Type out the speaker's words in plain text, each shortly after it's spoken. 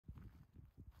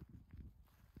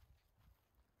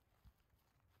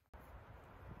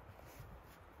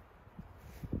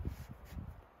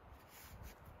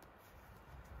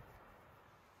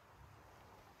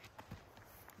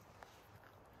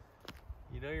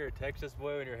You know you're a Texas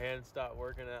boy when your hands stop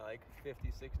working at like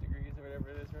 56 degrees or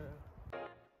whatever it is right now?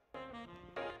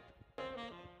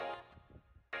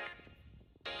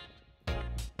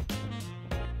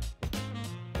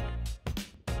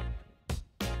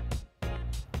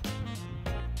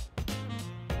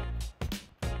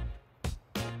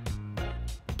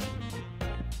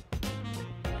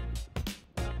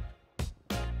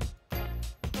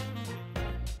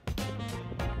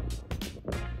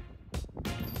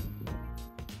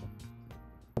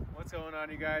 What's going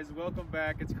on, you guys? Welcome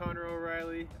back. It's Connor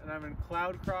O'Reilly and I'm in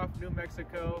Cloudcroft, New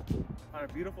Mexico on a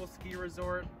beautiful ski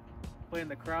resort playing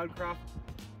the Cloudcroft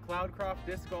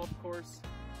Disc Golf Course.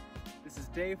 This is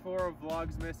day 4 of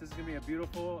Vlogmas. This is going to be a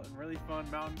beautiful and really fun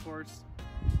mountain course.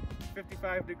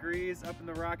 55 degrees up in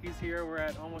the Rockies here. We're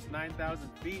at almost 9,000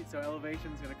 feet, so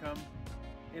elevation is going to come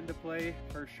into play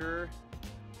for sure.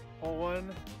 Hole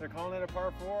 1, they're calling it a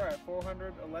par 4 at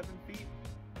 411 feet.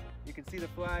 You can see the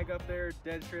flag up there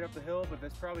dead straight up the hill, but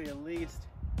there's probably at least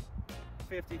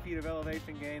 50 feet of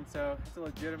elevation gain, so it's a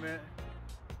legitimate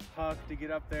huck to get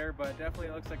up there, but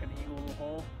definitely looks like an eagle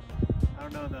hole. I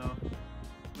don't know though.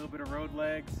 A little bit of road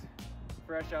legs,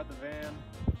 fresh out the van.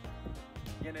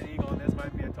 Getting an eagle on this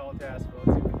might be a tall task, but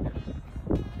let's see what we can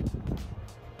do.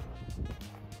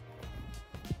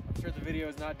 I'm sure the video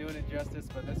is not doing it justice,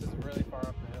 but this is really far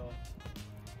up the hill.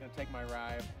 I'm gonna take my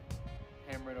ride,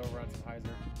 hammer it over on some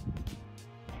hyzer.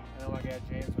 I know my guy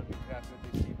James would be happy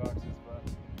with these ski boxes, but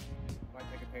might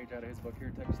take a page out of his book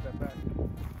here, take a step back.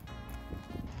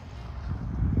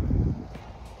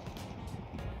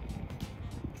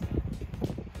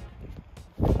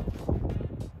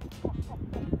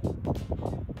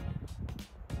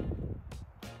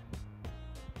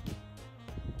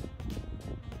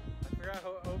 I forgot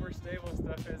how overstable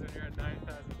stuff is when you're at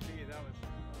 9,000 feet. That was...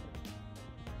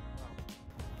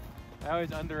 I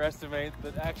always underestimate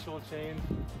the actual change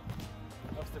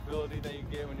of stability that you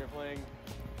get when you're playing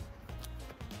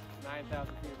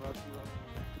 9,000 feet above sea level.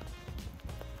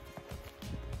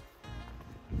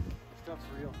 Stuff's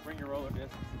real. Bring your roller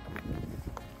discs.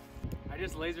 I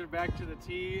just lasered back to the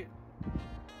tee.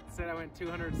 Said I went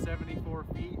 274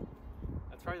 feet.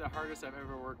 That's probably the hardest I've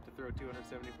ever worked to throw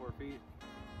 274 feet.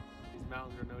 These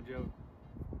mountains are no joke.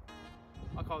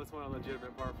 I'll call this one a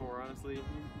legitimate par 4, honestly.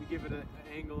 You give it an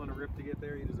angle and a rip to get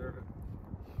there, you deserve it.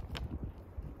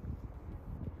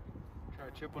 Try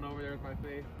to chip one over there with my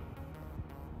fade.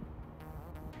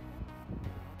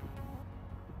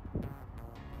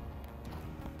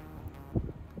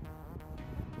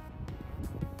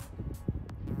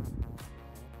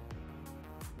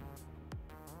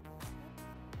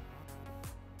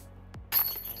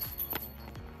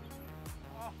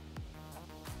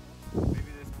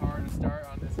 Start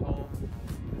on this hole,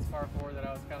 this par 4 that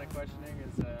I was kind of questioning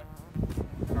is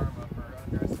karma for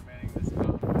underestimating this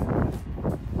mountain.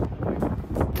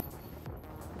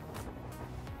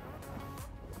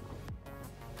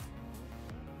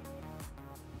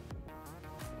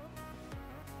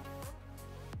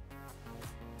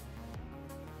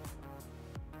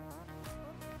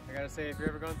 I gotta say, if you're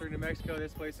ever going through New Mexico,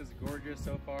 this place is gorgeous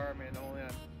so far. I mean, only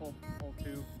on hole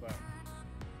 2, but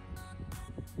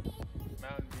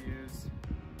mountain views,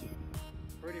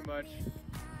 pretty much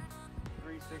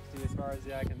 360 as far as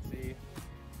the eye can see.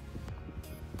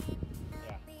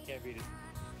 Yeah, can't beat it.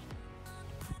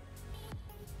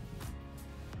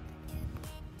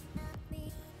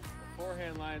 The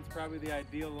forehand line is probably the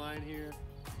ideal line here.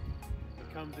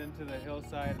 It comes into the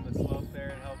hillside and the slope there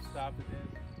and helps stop the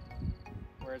disc.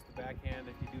 Whereas the backhand,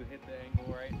 if you do hit the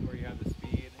angle right where you have the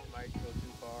speed, it might go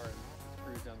too far and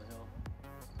cruise down the hill.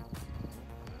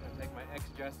 Take my X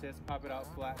Justice, pop it out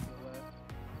flat to the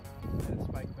left, and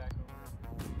spike back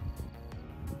over.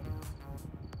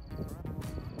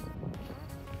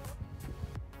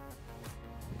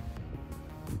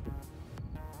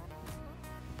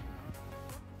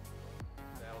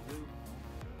 That'll do.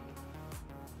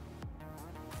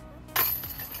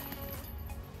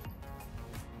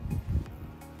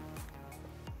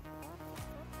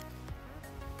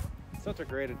 Such a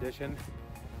great addition.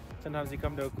 Sometimes you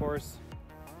come to a course,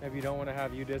 maybe you don't want to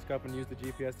have U-disc up and use the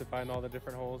GPS to find all the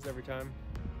different holes every time.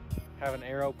 Have an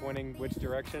arrow pointing which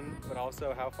direction, but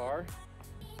also how far.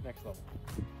 Next level.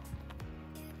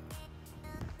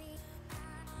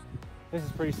 This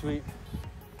is pretty sweet.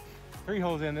 3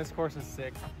 holes in, this course is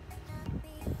sick.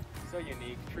 So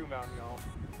unique, true mountain golf.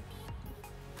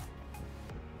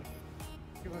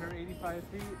 285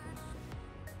 feet.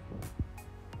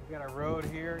 We've got a road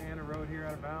here and a road here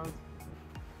out of bounds.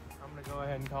 I'm gonna go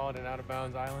ahead and call it an out of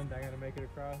bounds island. I gotta make it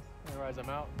across, otherwise I'm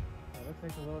out. Let's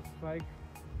take a little spike.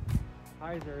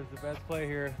 Hyzer is the best play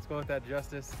here. Let's go with that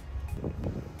Justice.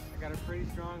 I got a pretty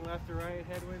strong left to right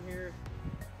headwind here.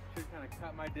 Should kind of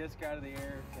cut my disc out of the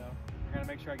air, so I gotta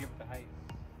make sure I give it the height.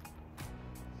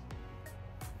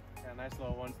 Got a nice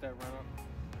little one-step run up.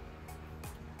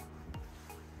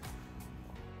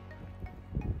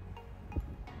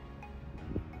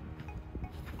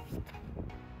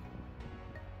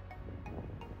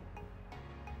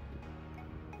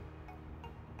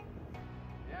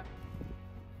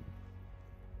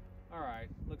 Alright,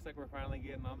 looks like we're finally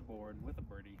getting on the board with a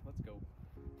birdie. Let's go.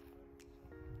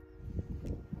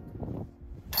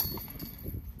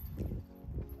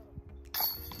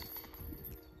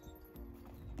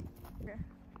 Okay.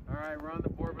 Alright, we're on the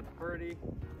board with the birdie.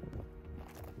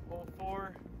 Hole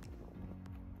 4,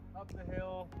 up the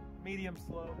hill, medium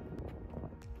slope.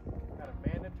 Got a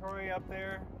mandatory up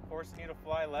there, forcing you to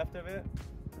fly left of it.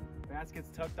 Basket's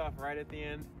tucked off right at the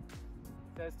end.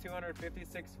 It says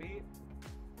 256 feet.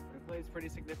 It plays pretty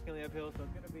significantly uphill, so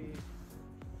it's going to be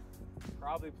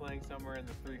probably playing somewhere in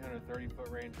the 330 foot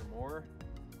range or more.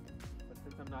 But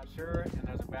since I'm not sure, and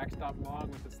there's a backstop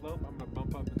long with the slope, I'm going to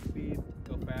bump up in speed,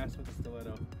 go fast with the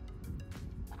stiletto.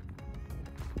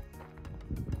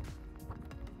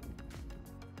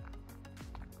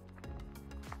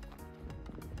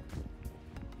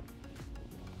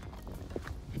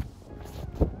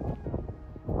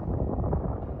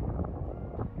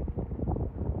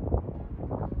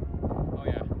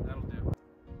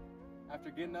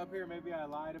 Getting up here, maybe I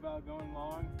lied about going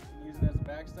long and using it as a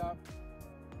backstop.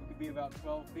 You could be about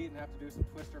 12 feet and have to do some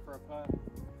twister for a putt.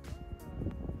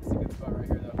 This is a good spot right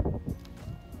here though.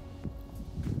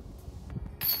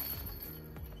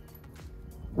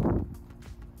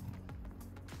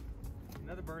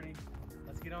 Another birdie.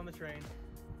 Let's get on the train.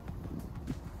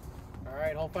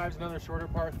 Alright, hole 5 is another shorter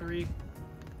par 3.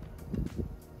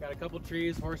 Got a couple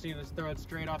trees forcing you to throw it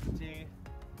straight off the tee.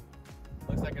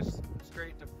 Looks like a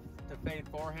straight to fade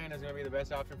forehand is going to be the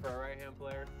best option for a right-hand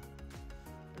player.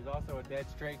 There's also a dead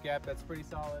straight gap that's pretty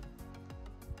solid,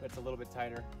 but it's a little bit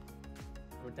tighter.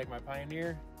 I'm going to take my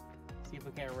Pioneer, see if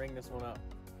we can't ring this one up.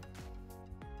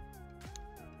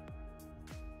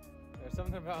 There's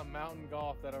something about mountain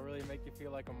golf that'll really make you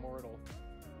feel like a mortal.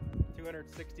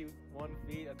 261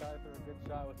 feet, I thought I threw a good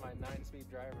shot with my 9-speed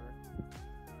driver.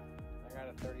 I got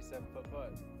a 37-foot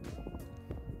putt.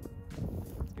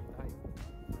 Let's give it the height.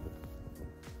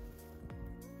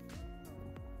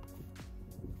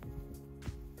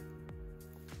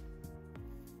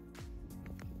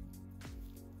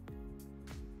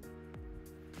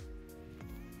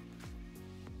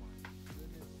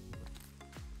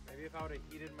 Maybe if I would have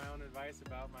heeded my own advice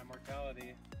about my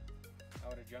mortality, I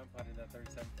would have jump putted that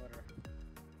 37-footer.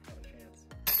 Not a chance.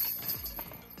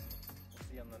 We'll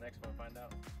see on the next one, find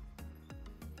out.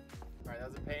 Alright, that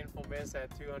was a painful miss at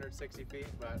 260 feet,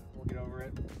 but we'll get over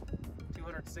it.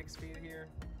 206 feet here.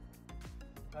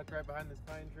 Tucked right behind this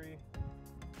pine tree.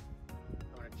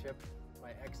 I'm going to chip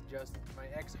my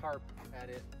X-harp at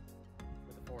it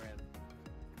with a forehand.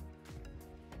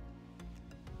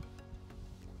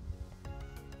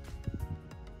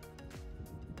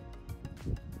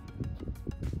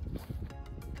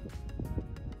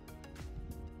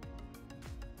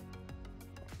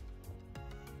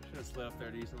 Slid up there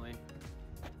decently.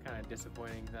 Kind of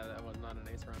disappointing that was not an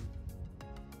ace run.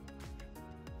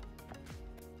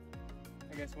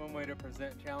 I guess one way to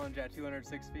present challenge at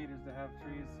 206 feet is to have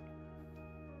trees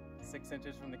 6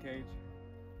 inches from the cage.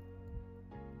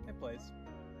 It plays.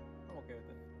 I'm okay with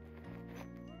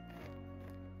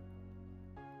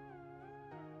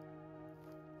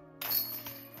it.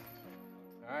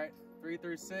 Alright, 3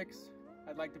 through 6.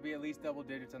 I'd like to be at least double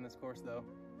digits on this course though.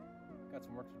 Got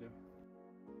some work to do.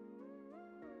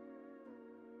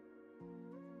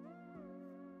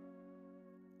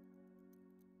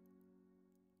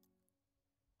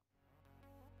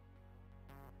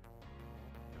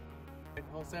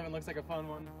 Hole 7 looks like a fun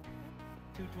one.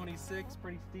 226,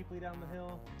 pretty steeply down the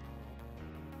hill.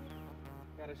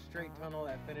 Got a straight tunnel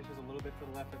that finishes a little bit to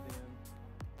the left at the end.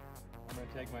 I'm going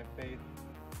to take my faith,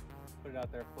 put it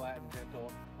out there flat and gentle,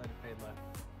 let it fade left.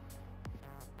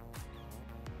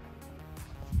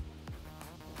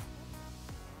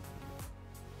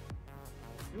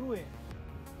 Do it!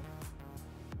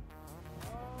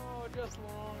 Oh, just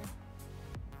long.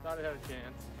 Thought it had a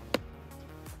chance.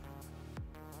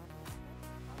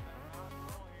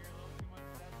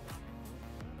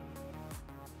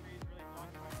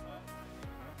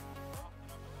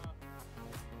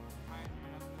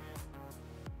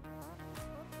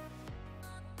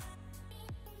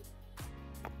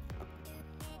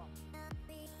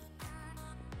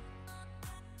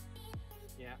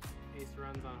 Yeah, ace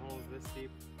runs on holes this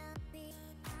steep,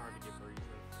 hard to get birdies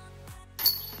with.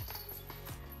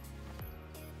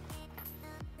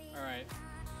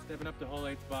 Stepping up to hole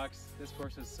 8's box. This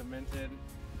course is cemented.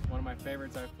 One of my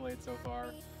favorites I've played so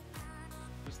far.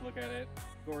 Just look at it,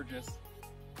 gorgeous.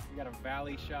 You got a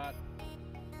valley shot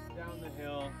down the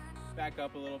hill, back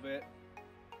up a little bit.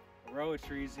 A row of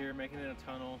trees here, making it a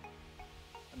tunnel.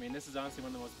 I mean, this is honestly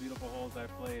one of the most beautiful holes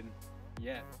I've played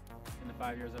yet in the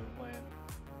 5 years I've been playing.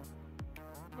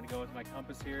 I'm gonna go with my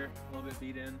compass here, a little bit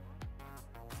beat in.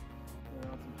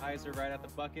 Put on some hyzer right at the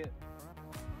bucket.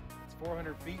 It's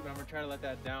 400 feet, but I'm gonna try to let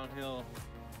that downhill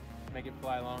make it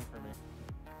fly long for me.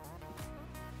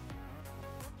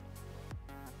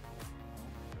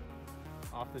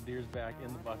 Off the deer's back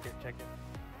in the bucket, check it.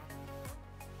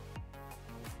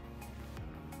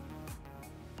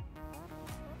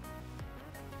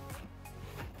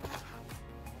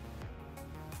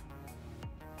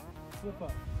 Flip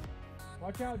up.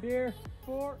 Watch out, deer.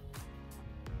 4.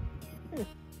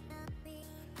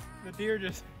 The deer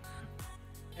just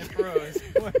it froze.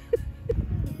 What?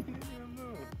 He didn't even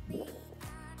move.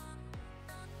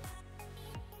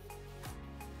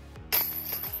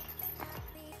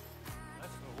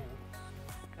 That's cool.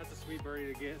 That's a sweet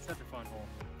birdie to get. It's such a fun hole.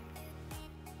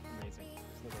 Amazing.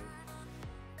 Just look at it.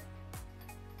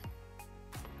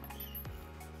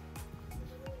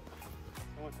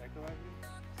 So much echo out here.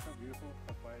 It's so beautiful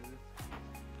how quiet it is.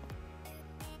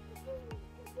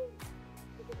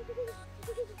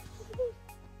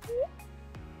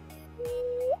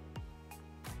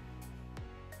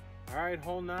 All right,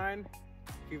 hole 9.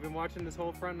 If you've been watching this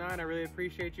whole front 9, I really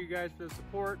appreciate you guys for the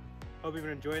support. Hope you've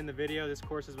been enjoying the video. This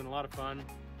course has been a lot of fun.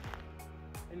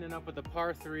 Ending up with a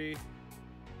par 3,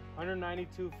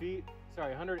 192 feet, sorry,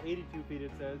 182 feet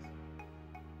it says.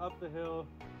 Up the hill,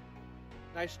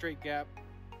 nice straight gap,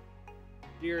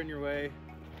 deer in your way.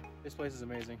 This place is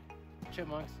amazing.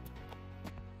 Chipmunks.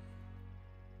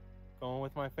 Going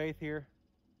with my faith here.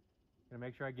 Gonna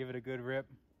make sure I give it a good rip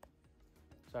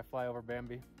so I fly over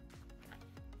Bambi.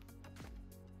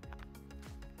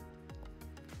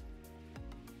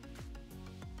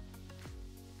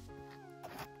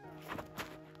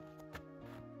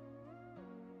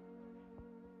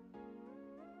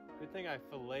 Good thing I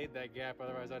filleted that gap,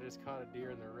 otherwise I just caught a deer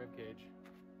in the rib cage.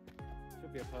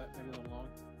 Should be a putt, maybe a little long.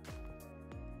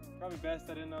 Probably best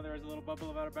I didn't know there was a little bubble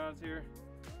of out of bounds here.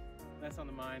 That's on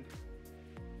the mind.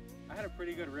 I had a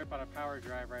pretty good rip on a power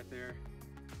drive right there.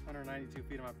 192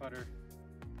 feet on my putter.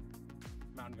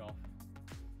 Mountain golf.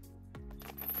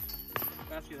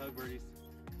 Basket hug birdies.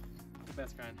 The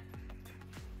best kind.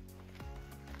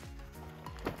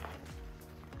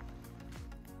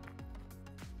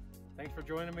 Thanks for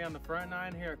joining me on the front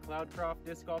 9 here at Cloudcroft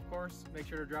Disc Golf Course. Make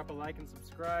sure to drop a like and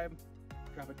subscribe.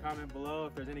 Drop a comment below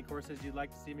if there's any courses you'd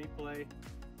like to see me play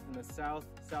in the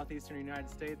southeastern United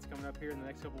States coming up here in the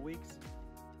next couple weeks.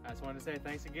 I just wanted to say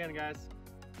thanks again, guys.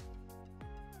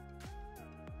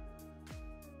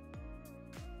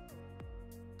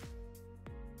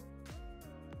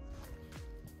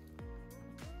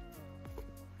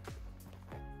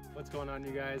 What's going on,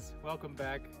 you guys? Welcome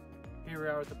back. Here we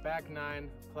are at the back 9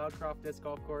 Cloudcroft Disc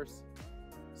Golf Course.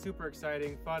 Super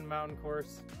exciting, fun mountain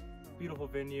course, beautiful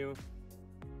venue.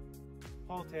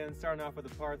 Hole 10, starting off with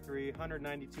a par 3,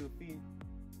 192 feet.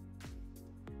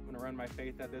 I'm gonna run my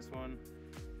faith at this one.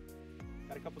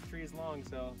 Got a couple trees long,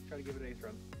 so try to give it an ace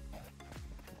run. I'm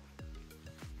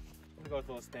gonna go with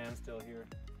a little standstill here.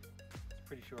 It's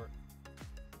pretty short.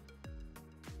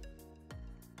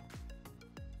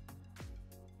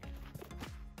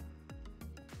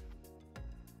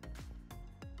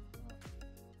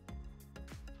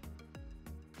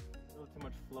 A little too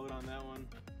much float on that one.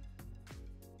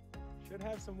 Should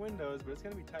have some windows, but it's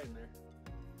gonna be tight in there.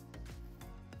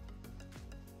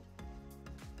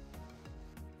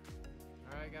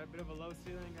 All right, got a bit of a low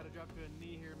ceiling. Got to drop to a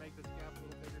knee here, make this gap a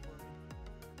little bigger for me.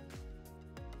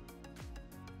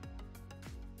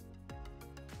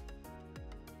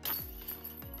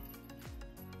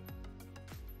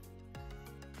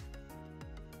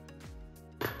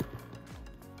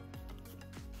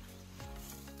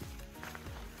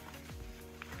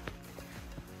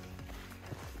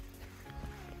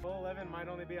 Hole 11 might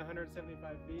only be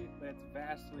 175 feet, but it's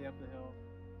vastly up the hill,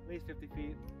 at least 50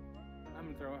 feet. I'm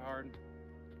gonna throw it hard.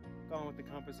 Going with the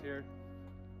compass here.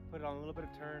 Put it on a little bit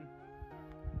of turn.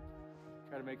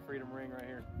 Try to make freedom ring right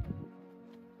here.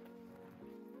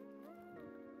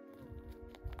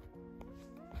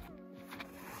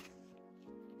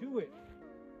 Do it.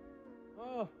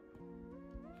 Oh.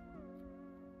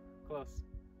 Close.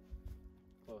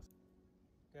 Close.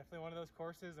 Definitely one of those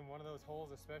courses and one of those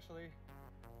holes especially.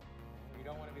 You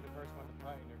don't want to be the first one to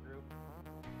putt in your group.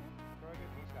 Throw a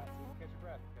good tee shot so you can catch your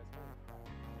breath because holy crap.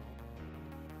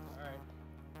 Alright,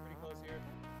 pretty close here.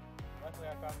 Luckily I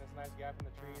I found this nice gap in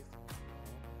the trees.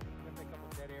 Definitely a couple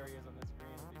dead areas on this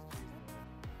green with these trees in the way.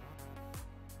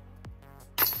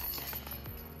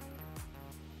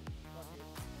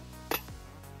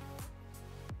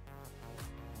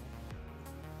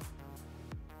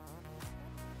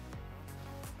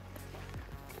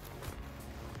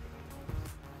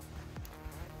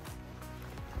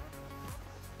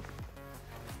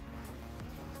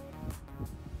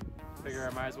 Figure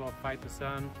I might as well fight the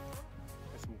sun.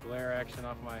 Get some glare action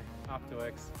off my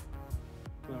OptoX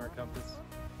glimmer compass.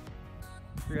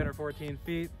 314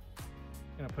 feet.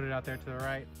 Gonna put it out there to the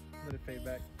right, let it fade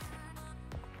back.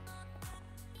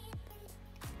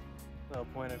 Little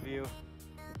point of view,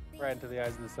 right into the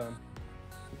eyes of the sun.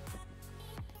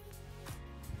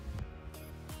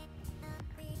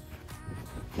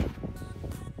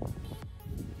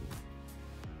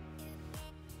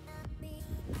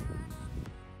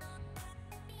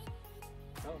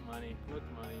 Oh, money, look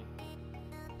money.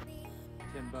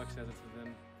 $10 says it's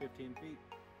within 15 feet.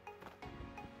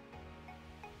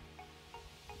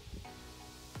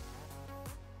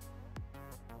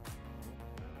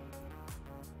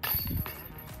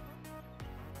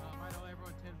 Well, I might owe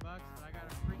everyone $10, but I got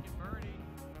a freaking birdie.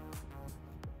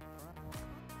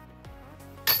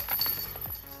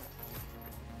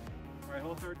 All right,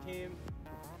 hole 13.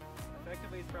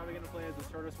 Effectively, it's probably going to play as the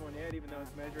shortest one yet, even though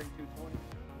it's measuring 220.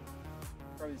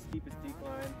 Probably the steepest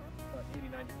decline, about 80,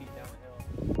 90 feet down the hill.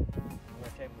 I'm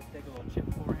going to take a little chip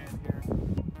forehand here.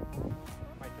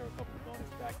 Might throw a couple of bonus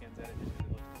backhands at it just because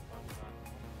it looks too fun without.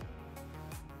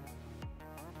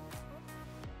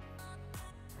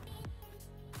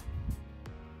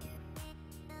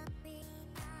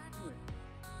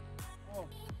 Oh,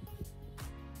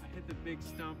 I hit the big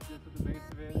stump just at the base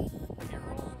of it. I can't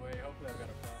roll away. Hopefully I've got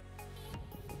a flat.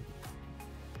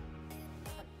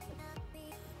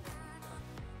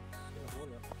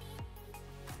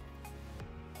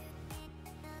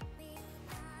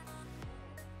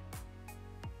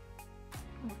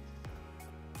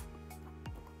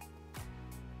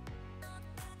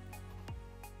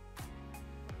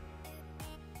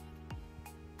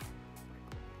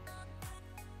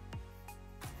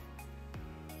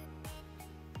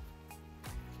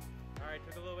 Alright,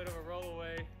 took a little bit of a roll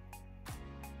away.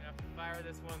 Gonna have to fire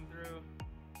this one through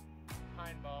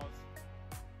pine balls.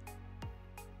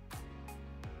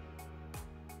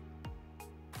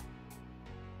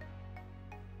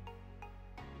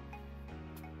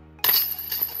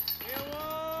 Get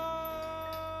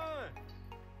one!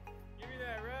 Give me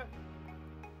that, ref.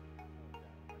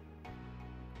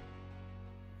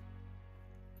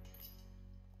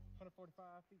 145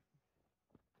 feet.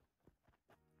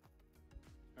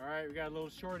 All right, we got a little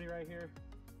shorty right here.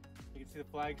 You can see the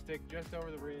flag stick just over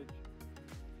the ridge.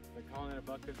 They're calling it a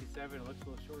buck 57. It looks a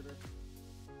little shorter.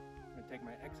 I'm gonna take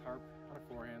my X harp on a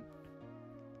forehand.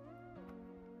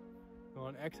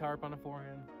 Going X harp on a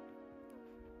forehand.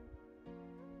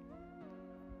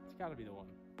 It's gotta be the one.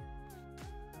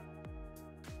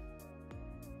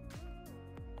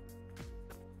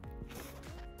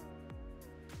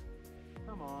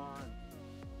 Come on.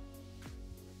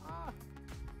 Ah.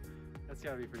 That's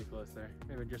gotta be pretty close there.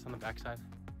 Maybe just on the backside.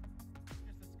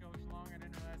 Just a skosh long. I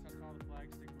didn't realize how tall the flag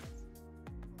stick was.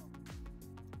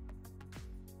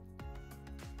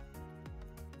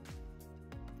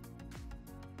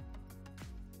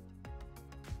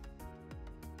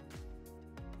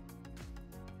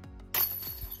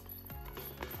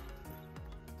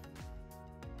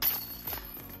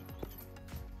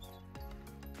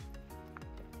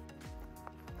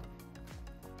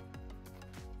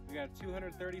 We got a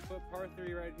 230-foot par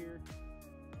 3 right here.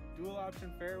 Dual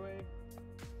option fairway.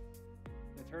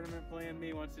 The tournament plan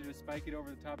me wants to just spike it over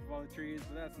the top of all the trees,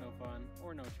 but that's no fun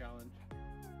or no challenge.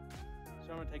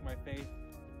 So I'm gonna take my faith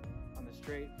on the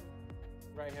straight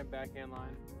right-hand backhand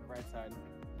line on the right side.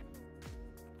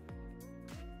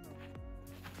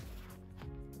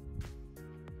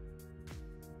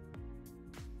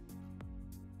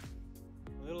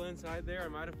 A little inside there, I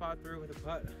might have fought through with a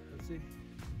putt. Let's see.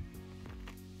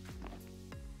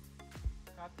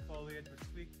 Caught the foliage, but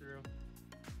squeaked through.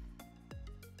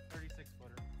 36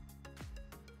 footer.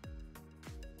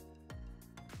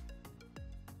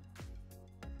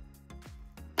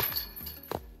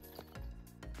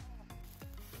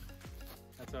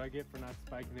 That's what I get for not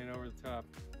spiking it over the top.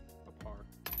 A par.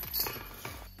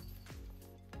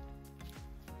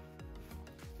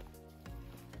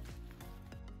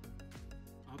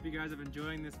 I hope you guys have been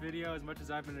enjoying this video as much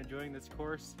as I've been enjoying this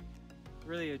course.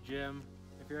 Really a gem.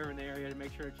 If you're ever in the area,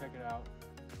 make sure to check it out.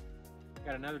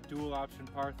 Got another dual option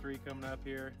par 3 coming up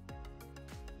here.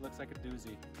 Looks like a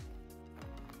doozy.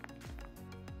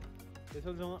 This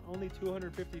one's only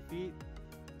 250 feet.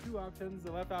 Two options.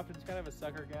 The left option is kind of a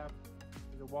sucker gap.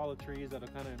 There's a wall of trees that'll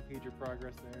kind of impede your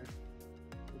progress there.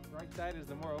 The right side is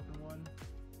the more open one.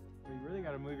 So you really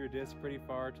got to move your disc pretty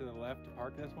far to the left to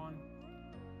park this one.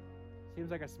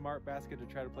 Seems like a smart basket to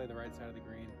try to play the right side of the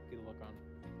green. Get a look on.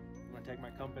 I'm gonna take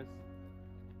my compass.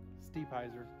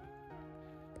 Steepizer.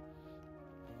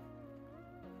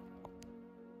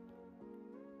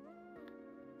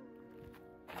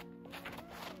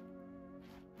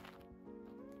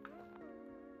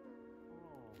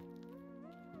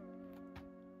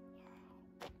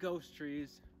 Ghost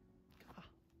trees.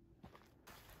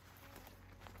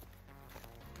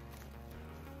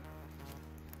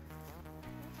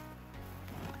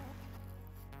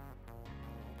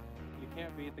 You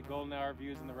can't beat the golden hour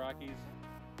views in the Rockies.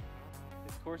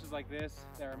 It's courses like this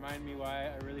that remind me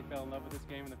why I really fell in love with this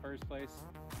game in the first place.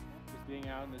 Just being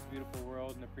out in this beautiful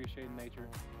world and appreciating nature.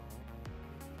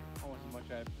 Almost as much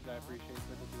as I appreciate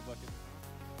Circle 2 buckets.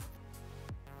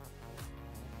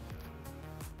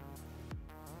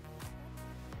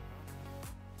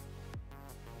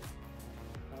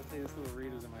 I'll say this little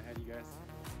read was in my head, you guys.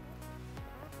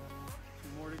 2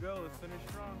 more to go, let's finish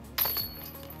strong.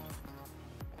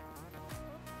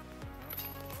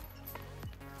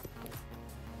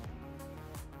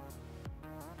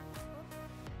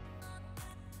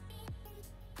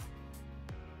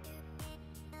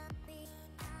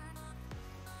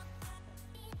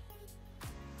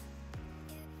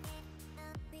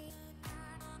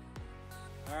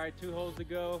 All right, 2 holes to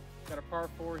go. Got a par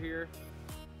 4 here.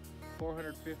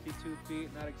 452 feet,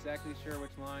 not exactly sure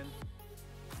which line.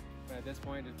 But at this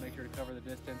point, just make sure to cover the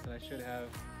distance, and I should have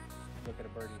a look at a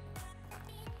birdie.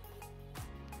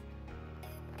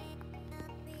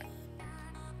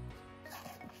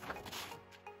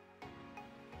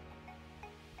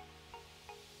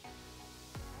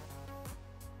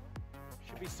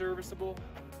 Should be serviceable.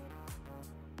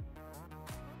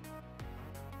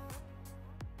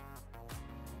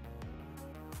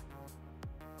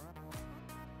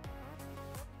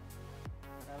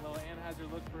 Got a little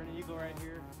anheuser look for an eagle right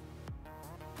here.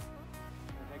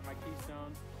 I'm gonna take my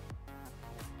keystone.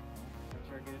 Make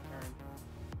sure I get it turned.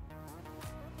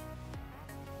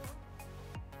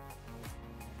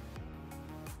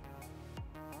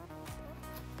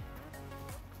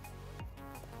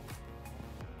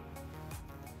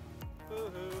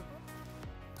 Woohoo!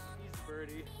 Easy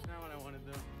birdie. Not what I wanted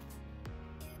though.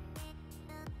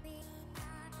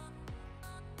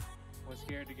 Was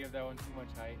scared to give that one too much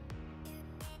height.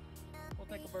 We'll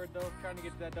take a bird though, trying to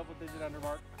get to that double-digit under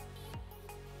mark.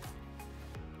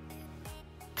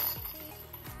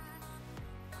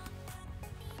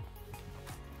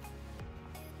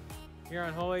 Here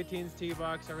on Hole 18's tee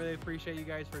box, I really appreciate you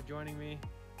guys for joining me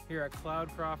here at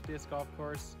Cloudcroft Disc Golf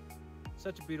Course.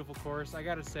 Such a beautiful course. I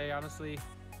gotta say, honestly,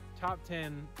 top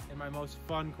 10 in my most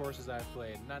fun courses I've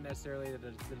played. Not necessarily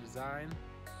the design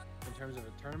in terms of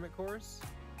a tournament course,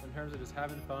 but in terms of just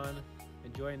having fun,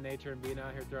 enjoying nature and being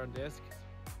out here throwing discs.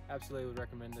 Absolutely would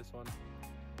recommend this one.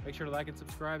 Make sure to like and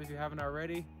subscribe if you haven't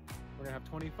already. We're gonna have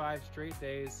 25 straight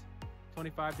days,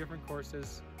 25 different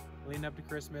courses leading up to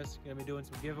Christmas. Gonna be doing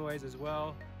some giveaways as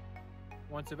well,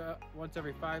 once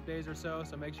every 5 days or so,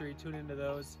 so make sure you tune into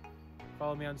those.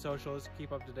 Follow me on socials,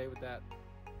 keep up to date with that.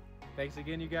 Thanks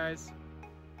again, you guys.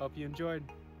 Hope you enjoyed.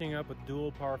 Picking up with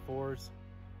dual par 4s.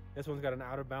 This one's got an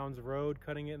out of bounds road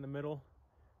cutting it in the middle.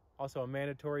 Also a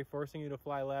mandatory forcing you to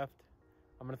fly left.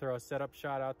 I'm gonna throw a setup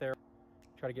shot out there.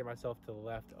 Try to get myself to the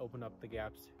left, open up the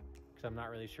gaps, because I'm not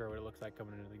really sure what it looks like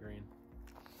coming into the green.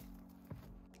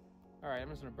 All right, I'm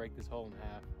just gonna break this hole in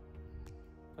half.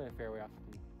 Play a fairway off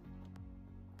the tee.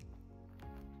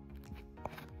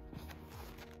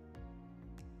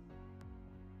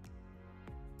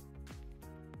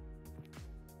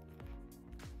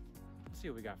 Let's see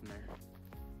what we got from there.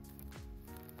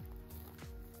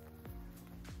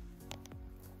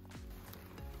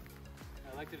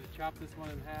 I elected to chop this one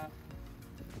in half.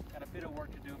 Got a bit of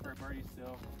work to do for a birdie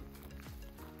still.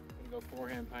 I'm gonna go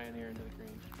forehand pioneer into the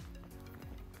green.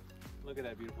 Look at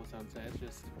that beautiful sunset. It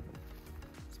just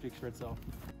speaks for itself.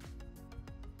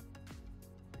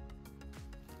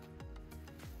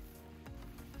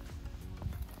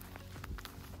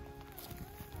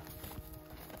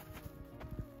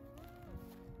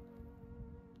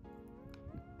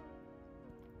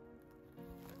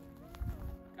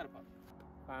 Got a putt.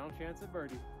 Final chance at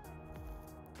birdie.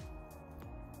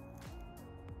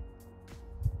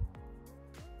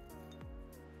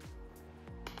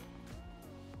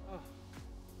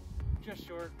 Just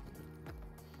short.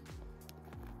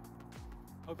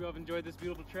 Hope you all have enjoyed this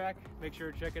beautiful track. Make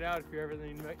sure to check it out if you're ever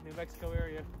in the New Mexico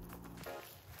area.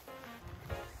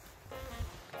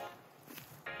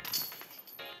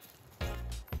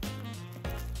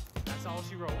 all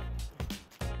she wrote.